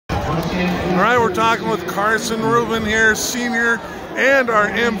All right, we're talking with Carson Rubin here, senior, and our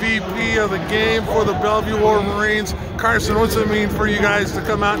MVP of the game for the Bellevue Wolverines. Carson, what's it mean for you guys to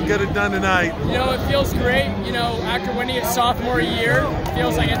come out and get it done tonight? You know, it feels great. You know, after winning it sophomore year, it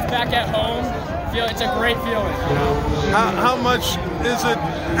feels like it's back at home. It's a great feeling, you know. How much is it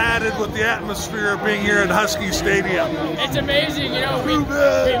added with the atmosphere of being here at Husky Stadium? It's amazing, you know.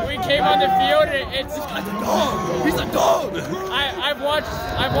 We came on the field and it's a dog. He's a dog. I've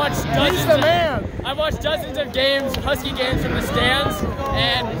watched dozens. He's the man. I've watched dozens of games, Husky games from the stands,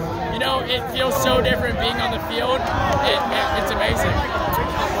 and you know it feels so different being on the field. It's amazing.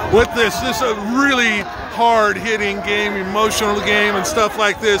 With this is a really hard-hitting game, emotional game, and stuff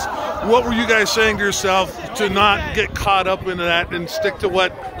like this. What were you guys saying to yourself to not get caught up into that and stick to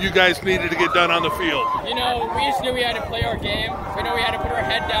what you guys needed to get done on the field? You know, we just knew we had to play our game. We knew we had to put our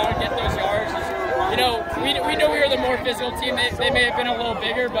head down and get those yards. You know, we knew we were the more physical team. They may have been a little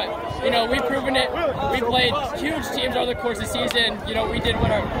bigger, but you know, we've proven it. We played huge teams over the course of the season. You know, we did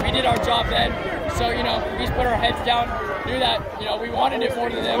our job then. So you know, we just put our heads down, knew that you know we wanted it more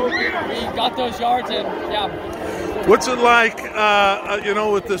than them. We got those yards, and yeah. What's it like, you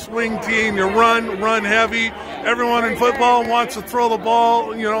know, with this wing team? You run heavy. Everyone in football wants to throw the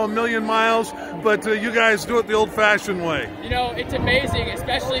ball, you know, a million miles, but you guys do it the old-fashioned way. You know, it's amazing,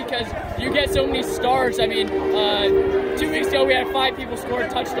 especially because you get so many starts. I mean, 2 weeks ago we had 5 people score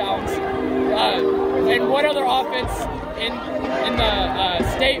touchdowns, and what other offense in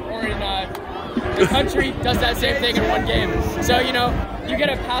the state or in the country does that same thing in one game? So you know, you get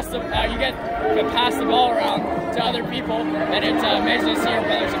to pass the ball around to other people, and it's amazing to see your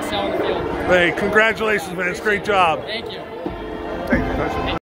brothers excel in the field. Hey, congratulations, man! It's a great job. Thank you. Thank you, Carson.